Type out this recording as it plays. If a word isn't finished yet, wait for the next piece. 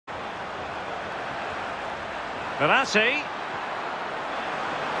Verratti.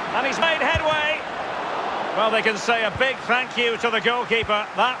 And he's made headway. Well, they can say a big thank you to the goalkeeper.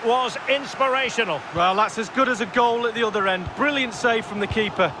 That was inspirational. Well, that's as good as a goal at the other end. Brilliant save from the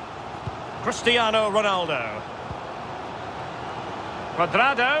keeper. Cristiano Ronaldo.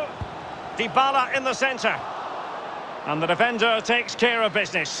 Cuadrado. Dybala in the centre. And the defender takes care of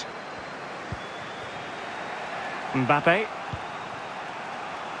business. Mbappe.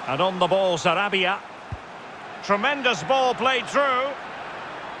 And on the ball, Sarabia. Tremendous ball played through.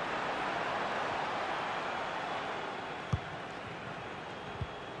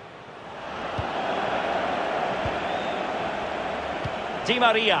 Di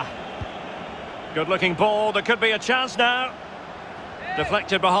Maria. Good-looking ball. There could be a chance now.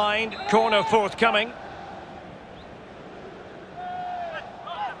 Deflected behind. Corner forthcoming.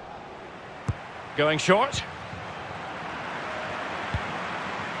 Going short.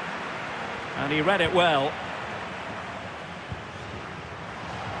 And he read it well.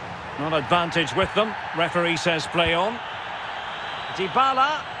 Not advantage with them. Referee says play on.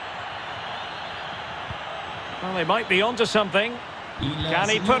 Dybala. Well, they might be onto something. Can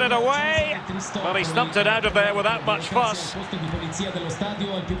he put it away? Well, he stumped it out of there without much fuss.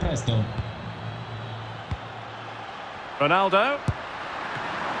 Ronaldo.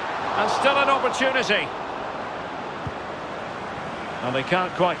 And still an opportunity. And they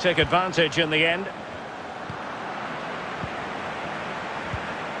can't quite take advantage in the end.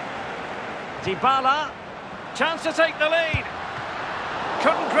 Dybala. Chance to take the lead.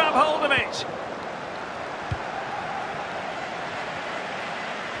 Couldn't grab hold of it.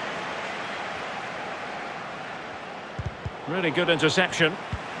 Really good interception.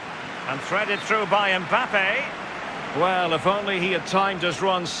 And threaded through by Mbappe. Well, if only he had timed his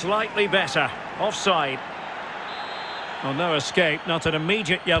run slightly better. Offside. Well, no escape, not an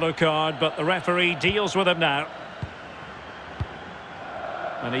immediate yellow card, but the referee deals with him now.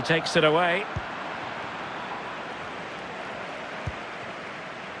 And he takes it away.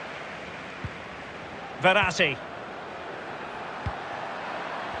 Verratti.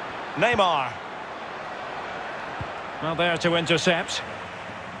 Neymar. Well, there to intercept.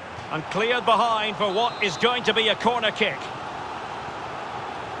 And cleared behind for what is going to be a corner kick.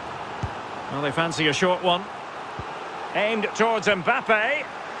 Well, they fancy a short one. Aimed towards Mbappe.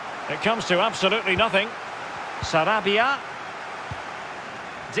 It comes to absolutely nothing. Sarabia.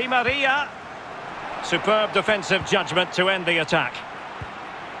 Di Maria. Superb defensive judgment to end the attack.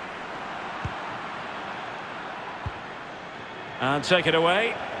 And take it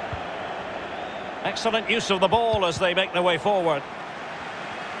away. Excellent use of the ball as they make their way forward.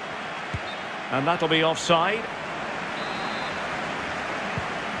 And that'll be offside.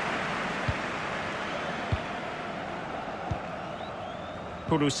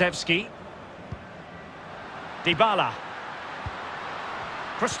 Kulusevski. Dybala.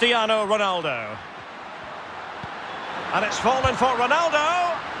 Cristiano Ronaldo. And it's fallen for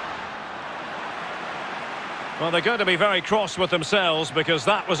Ronaldo. Well, they're going to be very cross with themselves because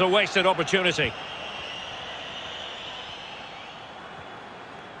that was a wasted opportunity.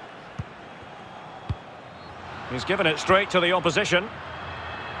 He's given it straight to the opposition.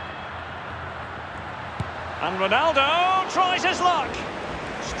 And Ronaldo tries his luck.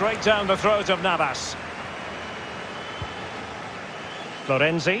 Straight down the throat of Navas.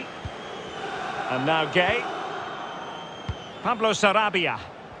 Florenzi. And now Gay. Pablo Sarabia.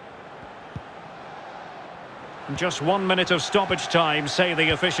 And just 1 minute of stoppage time, say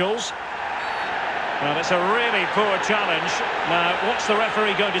the officials. Well, it's a really poor challenge. Now, what's the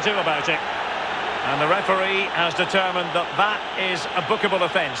referee going to do about it? And the referee has determined that that is a bookable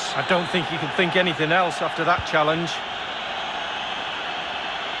offence. I don't think you can think anything else after that challenge.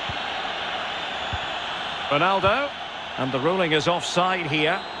 Ronaldo. And the ruling is offside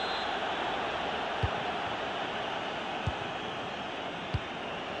here.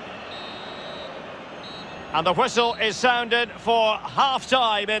 And the whistle is sounded for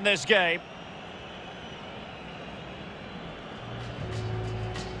half-time in this game.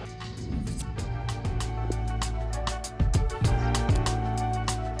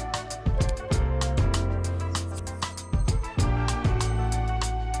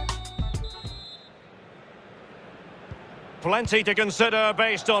 Plenty to consider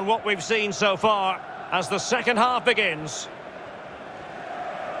based on what we've seen so far as the second half begins.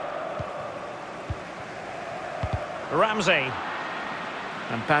 Ramsey.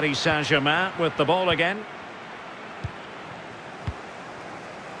 And Paris Saint-Germain with the ball again.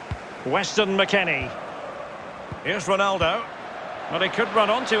 Weston McKennie. Here's Ronaldo. Well, he could run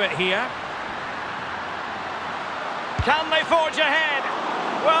onto it here. Can they forge ahead?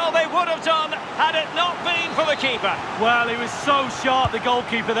 Well, they would have done had it not been for the keeper. Well, he was so sharp, the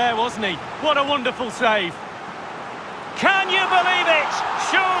goalkeeper there, wasn't he? What a wonderful save. Can you believe it?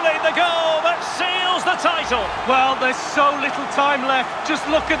 Surely the goal that seals the title. Well, there's so little time left. Just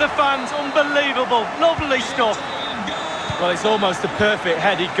look at the fans. Unbelievable. Lovely stuff. Well, it's almost a perfect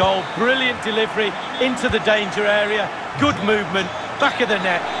headed goal. Brilliant delivery into the danger area. Good movement. Back of the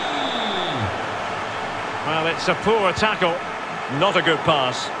net. Well, it's a poor tackle. Not a good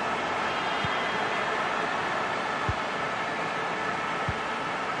pass.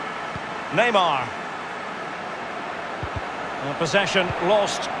 Neymar. Possession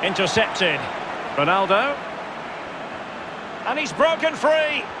lost, intercepted. Ronaldo. And he's broken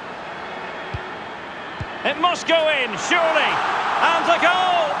free. It must go in, surely. And a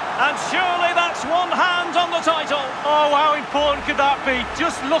goal. And surely that's one hand on the title. Oh, how important could that be?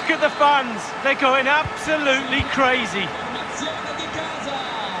 Just look at the fans. They're going absolutely crazy.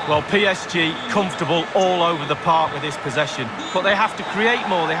 Well, PSG comfortable all over the park with this possession. But they have to create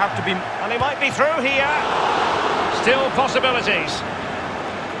more. They have to be... And he might be through here. Still possibilities.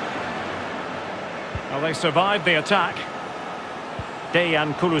 Well, they survived the attack.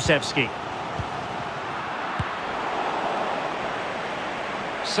 Dejan Kulusevski.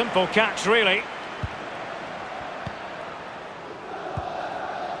 Simple catch, really.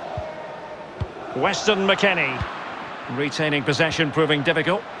 Weston McKennie. Retaining possession proving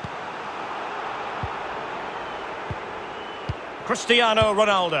difficult. Cristiano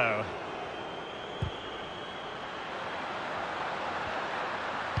Ronaldo.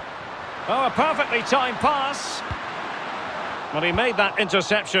 Oh, a perfectly timed pass. Well, he made that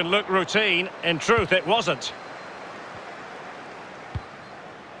interception look routine. In truth, it wasn't.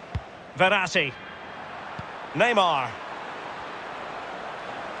 Verratti. Neymar.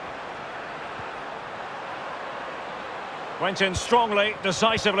 Went in strongly,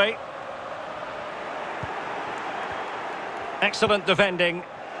 decisively. Excellent defending.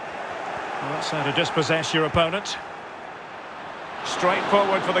 Well, that's how to dispossess your opponent.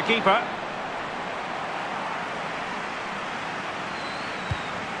 Straightforward for the keeper.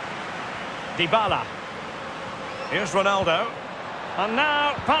 Dybala. Here's Ronaldo. And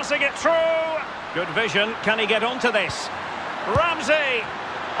now passing it through. Good vision. Can he get onto this? Ramsey.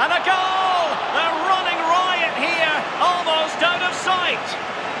 And a goal! They're running riot here. Almost out of sight.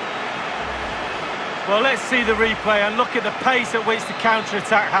 Well, let's see the replay and look at the pace at which the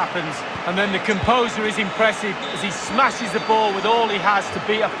counter-attack happens. And then the composure is impressive as he smashes the ball with all he has to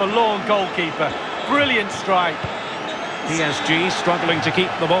beat a forlorn goalkeeper. Brilliant strike. PSG struggling to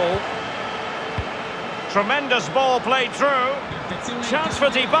keep the ball. Tremendous ball played through. Chance for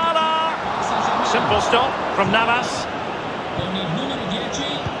Dybala. Simple stop from Navas.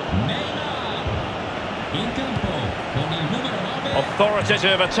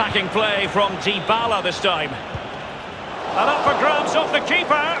 Authoritative attacking play from Dybala this time. And up for grabs off the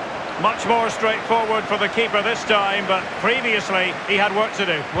keeper. Much more straightforward for the keeper this time, but previously he had work to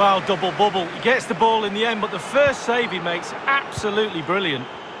do. Well, double bubble. He gets the ball in the end, but the first save he makes, absolutely brilliant.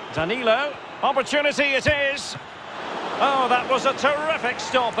 Danilo. Opportunity it is. Oh, that was a terrific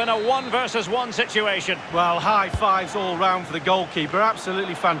stop in a 1-versus-1 situation. Well, high fives all round for the goalkeeper.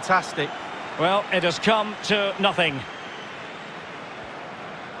 Absolutely fantastic. Well, it has come to nothing.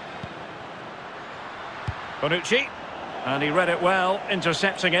 Bonucci. And he read it well,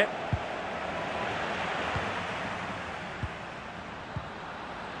 intercepting it.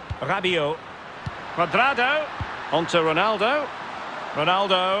 Rabiot. Cuadrado. Onto Ronaldo.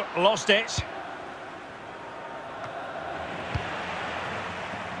 Ronaldo lost it.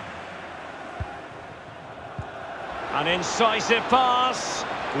 An incisive pass.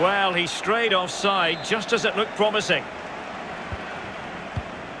 Well, he strayed offside just as it looked promising.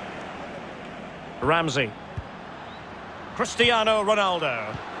 Ramsey. Cristiano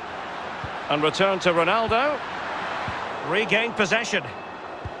Ronaldo. And return to Ronaldo. Regained possession.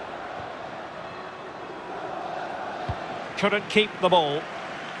 Couldn't keep the ball.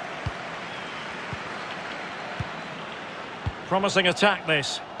 Promising attack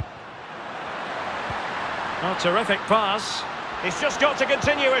this. Oh, terrific pass. He's just got to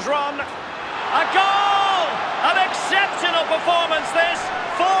continue his run. A goal! An exceptional performance this.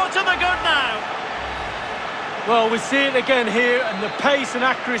 4 to the good now. Well, we see it again here, and the pace and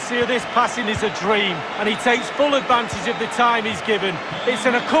accuracy of this passing is a dream. And he takes full advantage of the time he's given. It's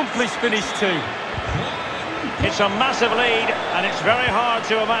an accomplished finish too. It's a massive lead, and it's very hard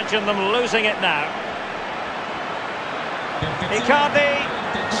to imagine them losing it now. Icardi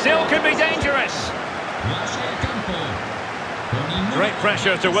still could be dangerous. Great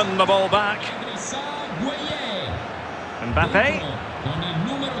pressure to win the ball back. Mbappe.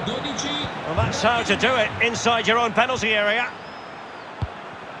 Well, that's how to do it inside your own penalty area.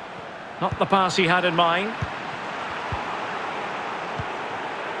 Not the pass he had in mind.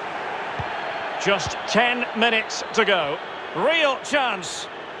 Just 10 minutes to go. Real chance.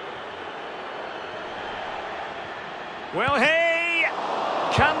 Will he?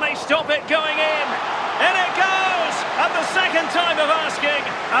 Can they stop it going in? In it goes! At the second time of asking,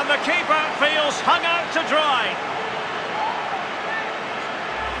 and the keeper feels hung out to dry.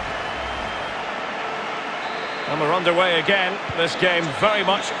 And we're underway again. This game very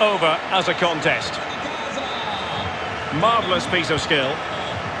much over as a contest. Marvellous piece of skill.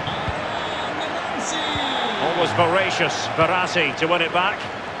 Always voracious, Verratti to win it back.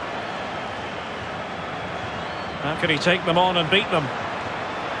 How can he take them on and beat them?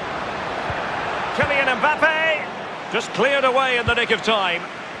 Kylian Mbappe just cleared away in the nick of time.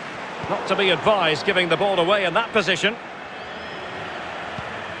 Not to be advised giving the ball away in that position.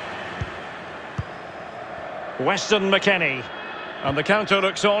 Weston McKennie. And the counter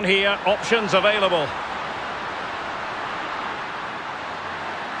looks on here. Options available.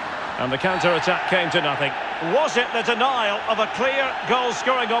 And the counter-attack came to nothing. Was it the denial of a clear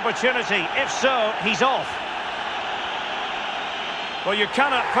goal-scoring opportunity? If so, he's off. Well, you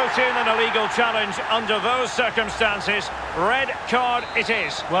cannot put in an illegal challenge under those circumstances. Red card it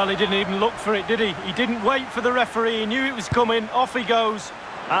is. Well, he didn't even look for it, did he? He didn't wait for the referee. He knew it was coming. Off he goes.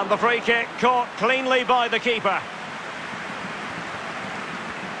 And the free kick caught cleanly by the keeper.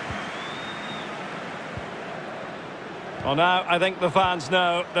 Well, now I think the fans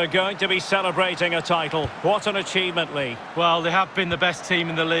know they're going to be celebrating a title. What an achievement, Lee. Well, they have been the best team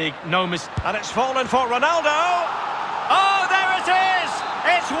in the league. No mistake. And it's fallen for Ronaldo. Oh, there it is!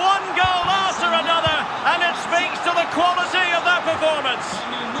 It's one goal after another, and it speaks to the quality of their performance.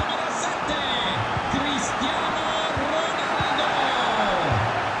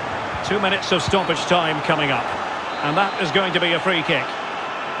 2 minutes of stoppage time coming up, and that is going to be a free kick.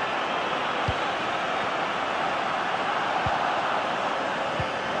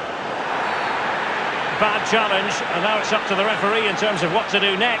 Bad challenge, and now it's up to the referee in terms of what to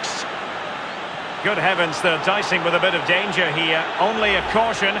do next. Good heavens, they're dicing with a bit of danger here. Only a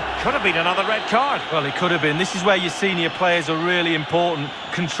caution. Could have been another red card. Well, it could have been. This is where your senior players are really important.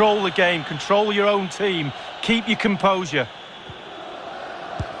 Control the game, control your own team, keep your composure.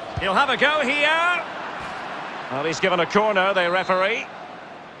 He'll have a go here. Well, he's given a corner, the referee.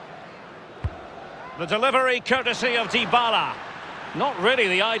 The delivery courtesy of Dybala. Not really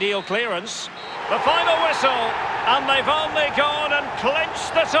the ideal clearance. The final whistle, and they've only gone and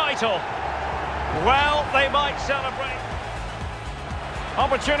clinched the title. Well, they might celebrate.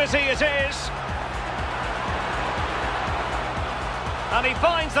 Opportunity it is. And he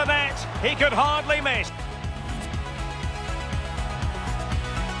finds the net. He could hardly miss.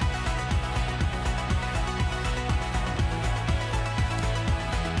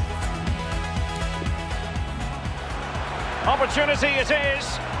 Opportunity it is.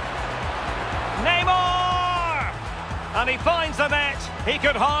 Neymar! And he finds the net. He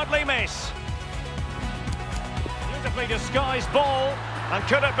could hardly miss. Beautifully disguised ball. And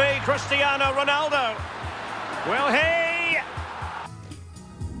could it be Cristiano Ronaldo? Will he?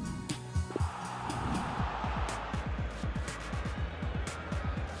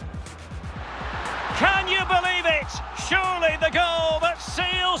 Can you believe it? Surely the goal that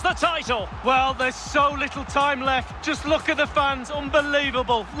seals the title. Well, there's so little time left. Just look at the fans.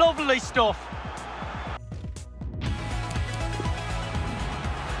 Unbelievable. Lovely stuff.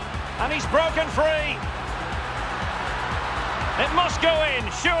 And he's broken free. It must go in,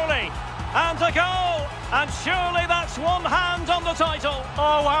 surely. And a goal. And surely that's one hand on the title.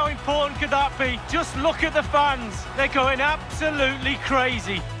 Oh, how important could that be? Just look at the fans. They're going absolutely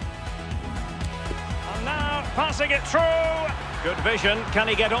crazy. And now passing it through. Good vision. Can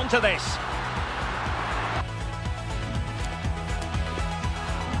he get onto this?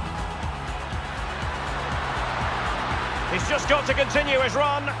 He's just got to continue his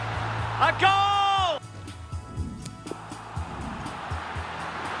run. A goal!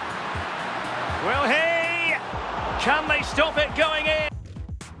 Will he? Can they stop it going in?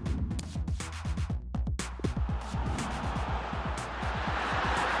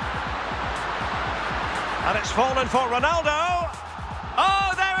 And it's fallen for Ronaldo.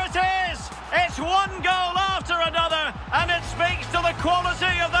 Oh, there it is! It's one goal after another, and it speaks to the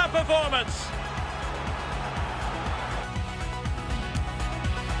quality of their performance.